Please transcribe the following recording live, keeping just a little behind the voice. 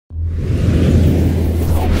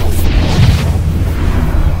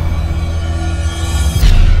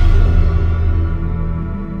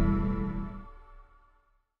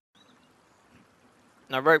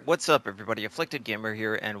Alright, what's up everybody? Afflicted Gamer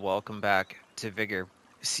here and welcome back to Vigor.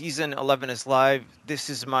 Season 11 is live. This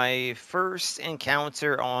is my first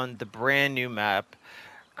encounter on the brand new map,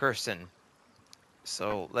 Kjerstin.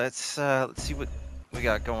 So let's see what we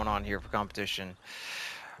got going on here for competition.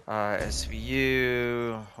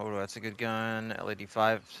 SVU, oh that's a good gun.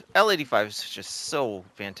 L85. L85 is just so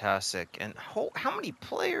fantastic. And how many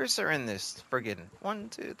players are in this friggin' 1,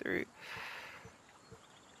 2, 3?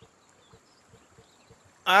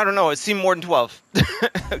 I don't know. It seemed more than 12.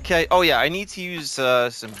 Okay. Oh, yeah. I need to use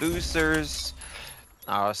some boosters.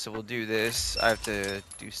 So we'll do this. I have to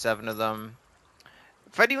do 7 of them.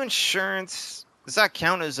 If I do insurance, does that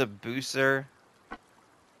count as a booster?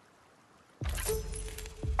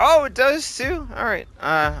 Oh, it does too? Alright.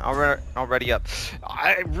 I'll ready up.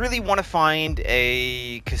 I really want to find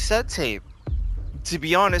a cassette tape. To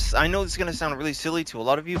be honest, I know this is going to sound really silly to a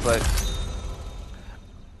lot of you, but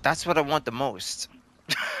that's what I want the most.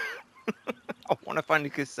 I want to find a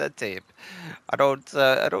cassette tape. I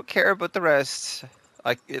don't care about the rest.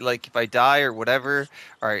 Like if I die or whatever.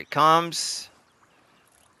 All right, comms.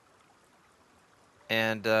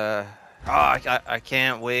 And I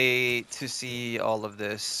can't wait to see all of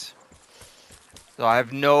this. So I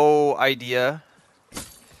have no idea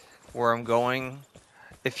where I'm going.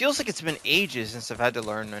 It feels like it's been ages since I've had to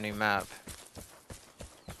learn a new map.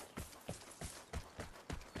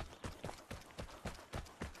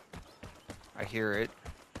 I hear it.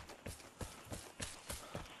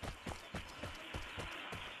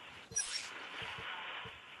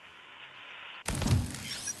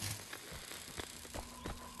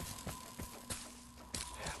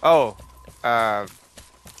 Oh,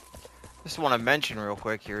 just want to mention real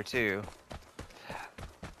quick here too.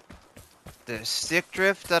 The stick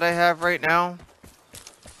drift that I have right now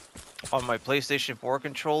on my PlayStation 4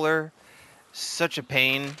 controller, such a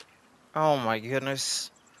pain. Oh my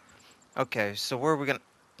goodness. Okay, so where are we gonna,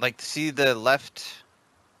 like, see the left,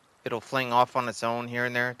 it'll fling off on its own here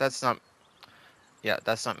and there. That's not, yeah,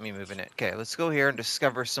 that's not me moving it. Okay, let's go here and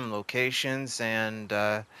discover some locations and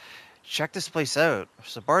check this place out.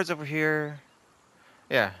 So bars over here.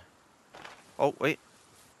 Yeah. Oh, wait.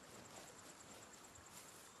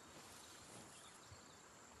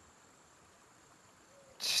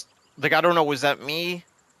 Just, like, I don't know, was that me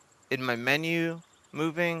in my menu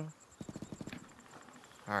moving?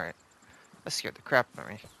 Alright. That scared the crap out of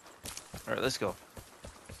me. Alright, let's go.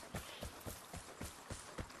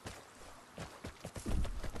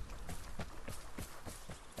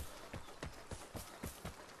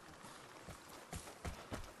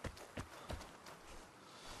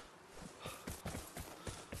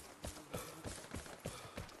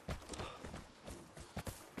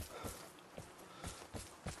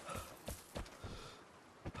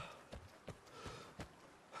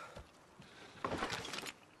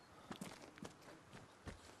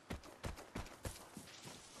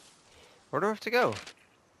 Where do I have to go?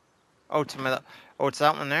 Oh, to my, oh, it's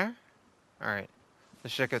that one there? Alright.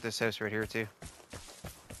 Let's check out this house right here, too.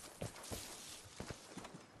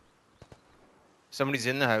 Somebody's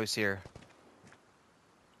in the house here.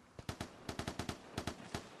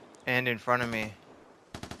 And in front of me.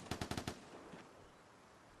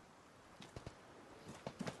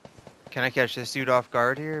 Can I catch this dude off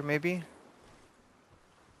guard here, maybe?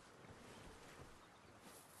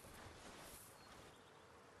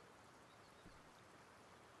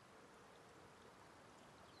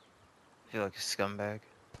 I feel like a scumbag.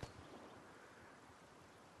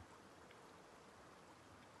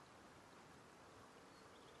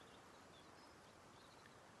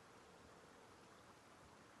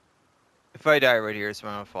 If I die right here, it's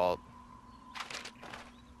my own fault.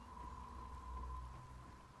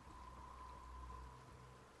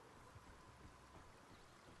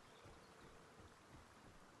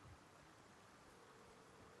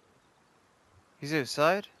 He's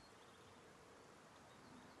outside?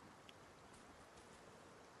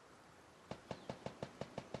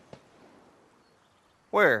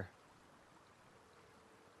 Where?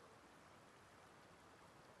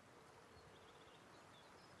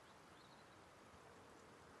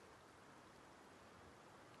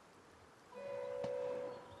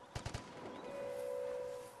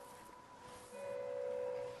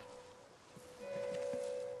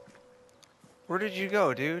 Where did you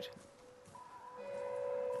go, dude?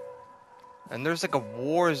 And there's like a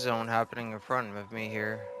war zone happening in front of me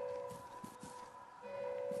here.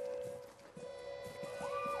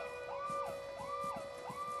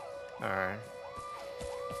 Alright.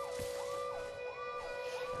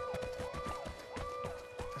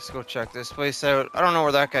 Let's go check this place out. I don't know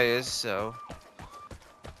where that guy is, so...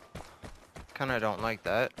 kinda don't like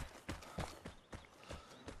that.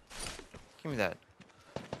 Give me that.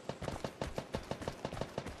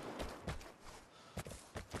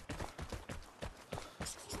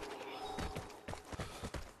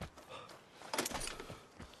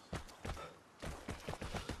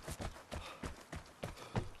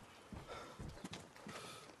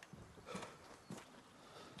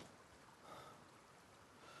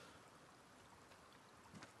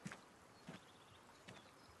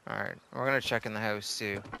 Alright, we're gonna check in the house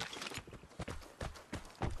too.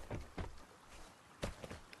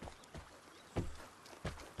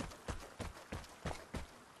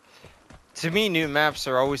 To me, new maps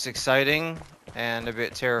are always exciting and a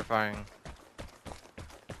bit terrifying.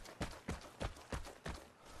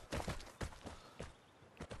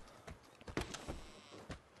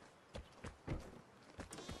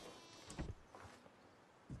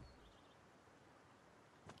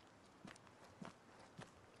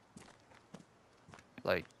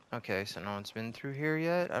 Like, okay, so no one's been through here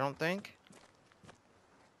yet, I don't think.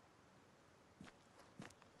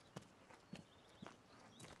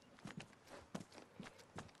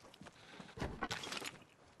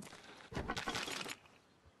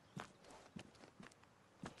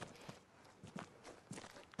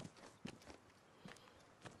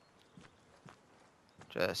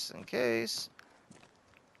 Just in case.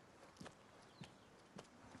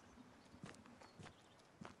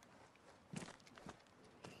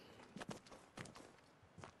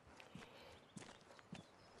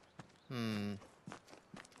 Hmm.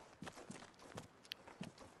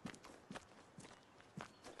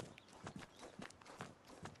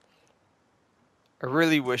 I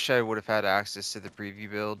really wish I would have had access to the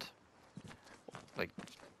preview build. Like,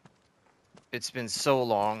 it's been so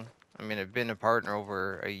long. I mean, I've been a partner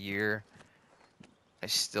over a year. I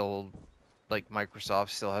still, like, Microsoft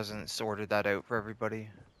still hasn't sorted that out for everybody.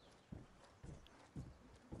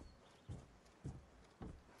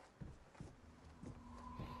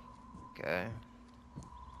 Okay.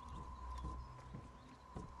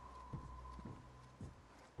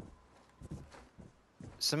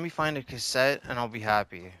 So let me find a cassette and I'll be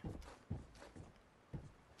happy.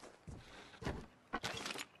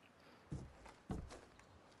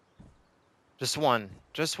 Just one.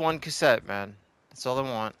 Just one cassette, man. That's all I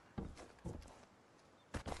want.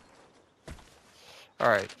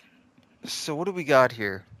 Alright. So what do we got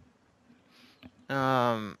here?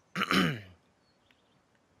 Oh,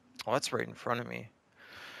 that's right in front of me.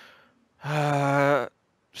 So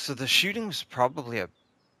the shooting was probably a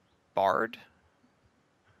bard?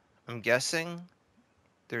 I'm guessing.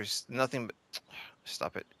 There's nothing but...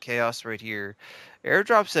 Stop it. Chaos right here.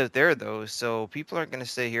 Airdrop's out there, though, so people aren't going to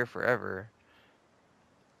stay here forever.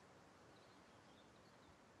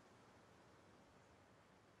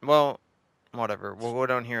 Well, whatever. We'll go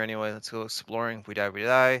down here anyway. Let's go exploring. If we die, we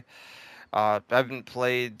die. I haven't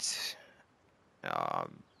played...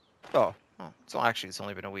 oh, it's actually, it's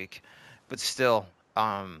only been a week. But still,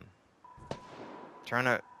 trying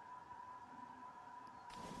to...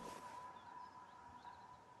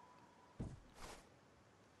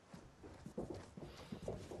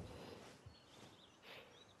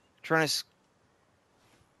 Trying to...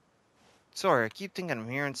 Sorry, I keep thinking I'm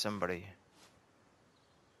hearing somebody.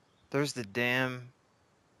 There's the dam.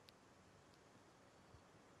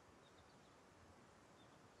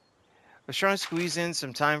 I was trying to squeeze in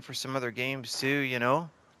some time for some other games too, you know?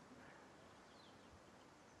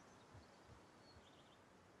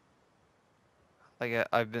 Like,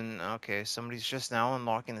 I've been... Okay, somebody's just now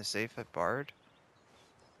unlocking the safe at Bard.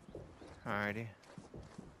 Alrighty.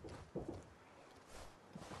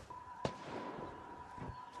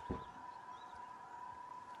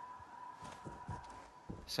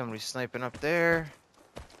 Somebody's sniping up there.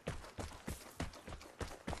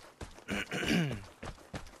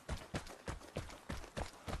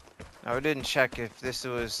 Now, I didn't check if this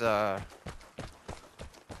was,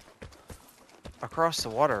 across the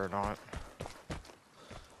water or not.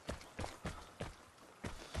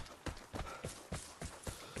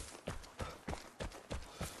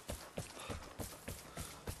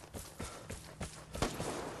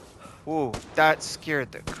 Whoa, that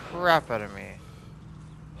scared the crap out of me.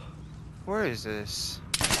 Where is this?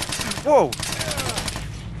 Whoa!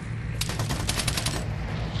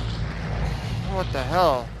 What the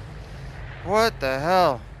hell? What the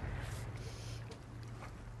hell?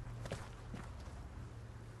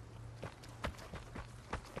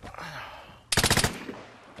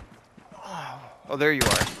 Oh, there you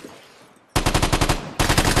are.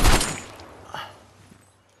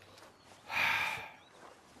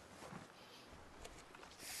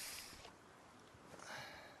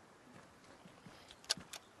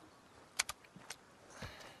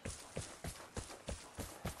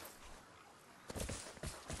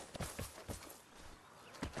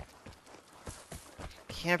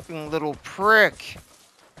 camping little prick.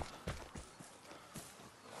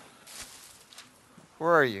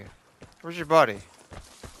 Where are you? Where's your body?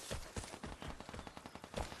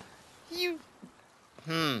 You...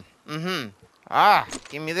 Ah,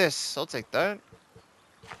 give me this. I'll take that.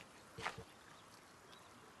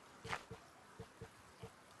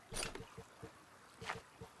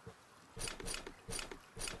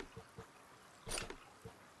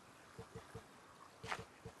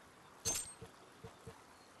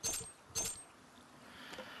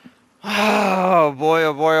 Oh boy,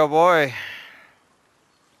 oh boy, oh boy.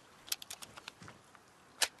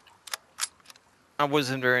 That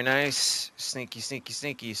wasn't very nice. Sneaky, sneaky,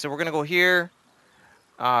 sneaky. So we're gonna go here.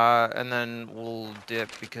 And then we'll dip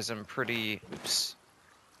because I'm pretty... Oops.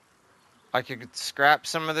 I could scrap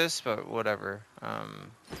some of this, but whatever.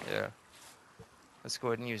 Yeah. Let's go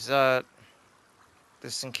ahead and use that.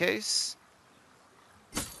 Just in case.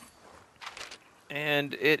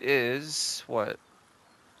 And it is, what?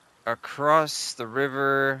 Across the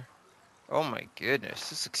river. Oh my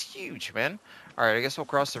goodness, this looks huge, man. Alright, I guess we'll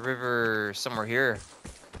cross the river somewhere here.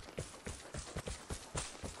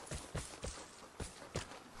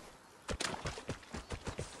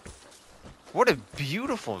 What a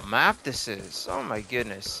beautiful map this is. Oh my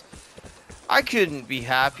goodness. I couldn't be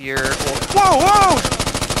happier. Whoa, whoa!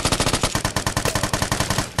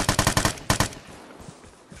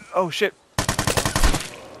 Oh shit.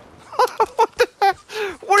 What the heck?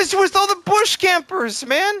 What is with all the bush campers,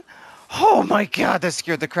 man? Oh my god, that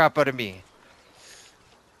scared the crap out of me.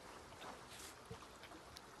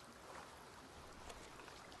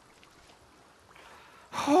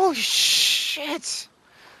 Holy shit.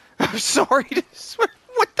 I'm sorry to swear.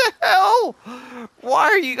 What the hell? Why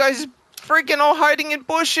are you guys freaking all hiding in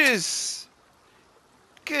bushes?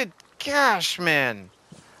 Good gosh, man.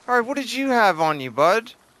 Alright, what did you have on you,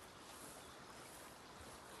 bud?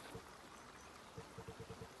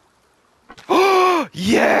 Oh,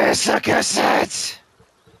 yes, a cassette!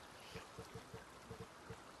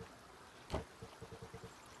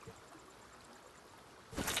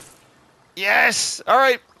 Yes!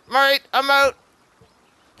 Alright, I'm out.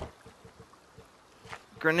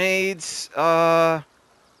 Grenades,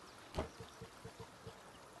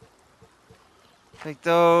 take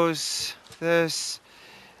those, this.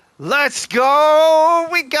 Let's go!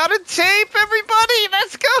 We got a tape, everybody!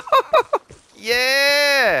 Let's go!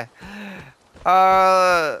 Yeah!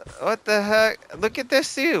 What the heck? Look at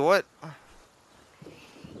this too, what?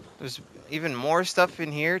 There's even more stuff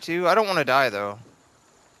in here too. I don't want to die though.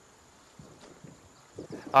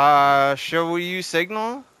 Shall we use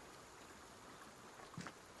signal?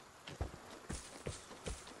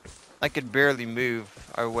 I could barely move.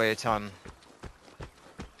 I weigh a ton.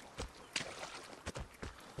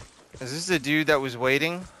 Is this the dude that was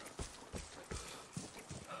waiting?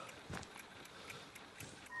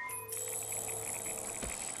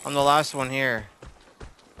 I'm the last one here.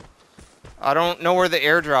 I don't know where the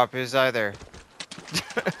airdrop is either.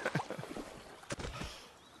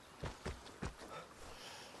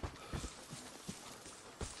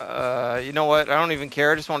 You know what? I don't even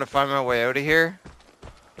care. I just want to find my way out of here.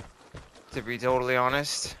 To be totally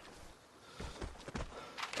honest.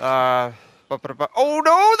 Oh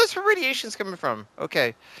no! That's where radiation's coming from.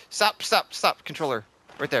 Okay. Stop, controller.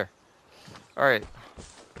 Right there. Alright.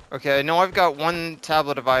 Okay, I know I've got one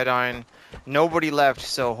tablet of iodine. Nobody left,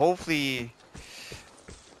 so hopefully...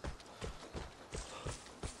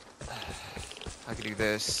 I can do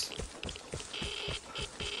this.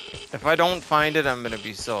 If I don't find it, I'm gonna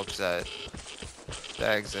be so upset. The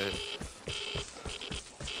exit.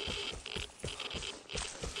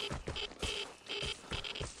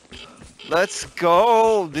 Let's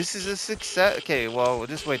go! This is a success. Okay, well,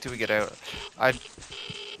 just wait till we get out.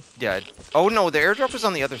 Yeah. Oh no, the airdrop is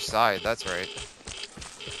on the other side. That's right.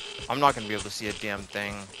 I'm not gonna be able to see a damn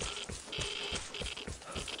thing.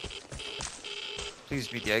 Please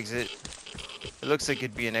be the exit. It looks like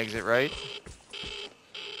it'd be an exit, right?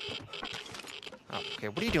 Oh, okay,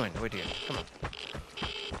 what are you doing? What are you doing? Come on.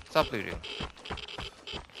 Stop looting.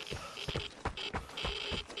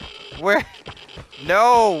 Where?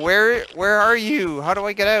 No, where are you? How do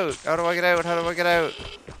I get out? How do I get out? How do I get out?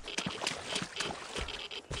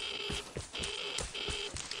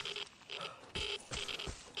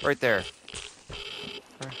 Right there.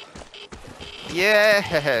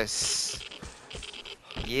 Yes.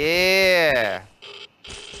 Yeah.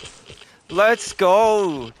 Let's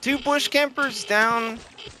go. 2 bush campers down.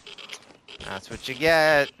 That's what you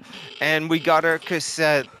get. And we got our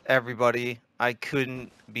cassette, everybody. I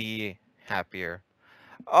couldn't be happier.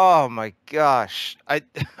 Oh my gosh.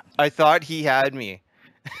 I thought he had me.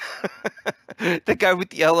 The guy with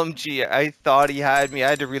the LMG, I thought he had me. I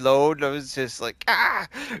had to reload. I was just like,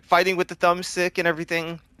 fighting with the thumbstick and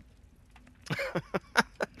everything.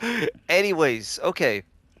 Anyways, okay.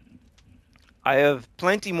 I have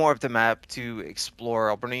plenty more of the map to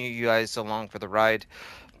explore. I'll bring you guys along for the ride.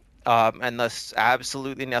 Unless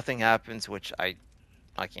absolutely nothing happens, which I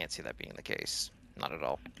can't see that being the case. Not at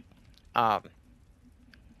all. Um,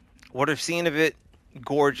 what I've seen of it,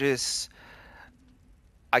 gorgeous.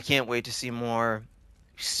 I can't wait to see more.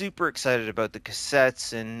 Super excited about the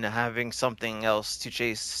cassettes and having something else to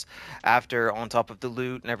chase after on top of the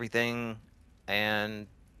loot and everything. And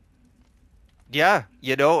yeah,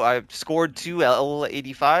 I scored two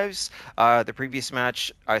L85s. The previous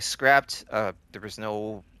match I scrapped. There was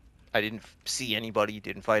no, I didn't see anybody,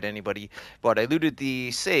 didn't fight anybody, but I looted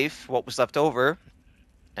the safe, what was left over,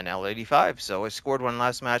 an L85. So I scored one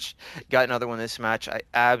last match, got another one this match. I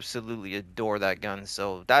absolutely adore that gun.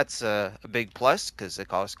 So that's a big plus because it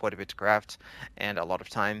costs quite a bit to craft and a lot of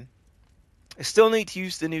time. I still need to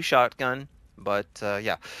use the new shotgun, but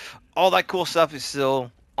yeah, all that cool stuff is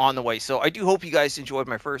still on the way. So I do hope you guys enjoyed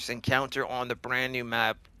my first encounter on the brand new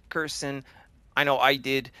map, Kjerstin. I know I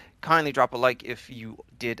did. Kindly drop a like if you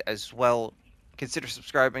did as well. Consider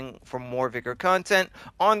subscribing for more Vigor content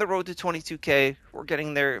on the road to 22K. We're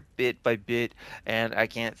getting there bit by bit, and I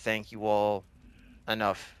can't thank you all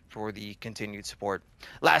enough for the continued support.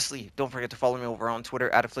 Lastly, don't forget to follow me over on Twitter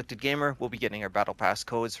at AfflictedGamer. We'll be getting our Battle Pass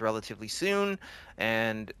codes relatively soon,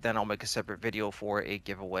 and then I'll make a separate video for a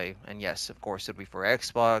giveaway. And yes, of course, it'll be for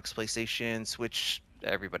Xbox, PlayStation, Switch,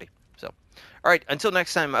 everybody. So, all right, until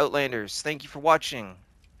next time, Outlanders, thank you for watching, and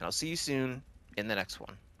I'll see you soon in the next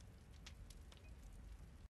one.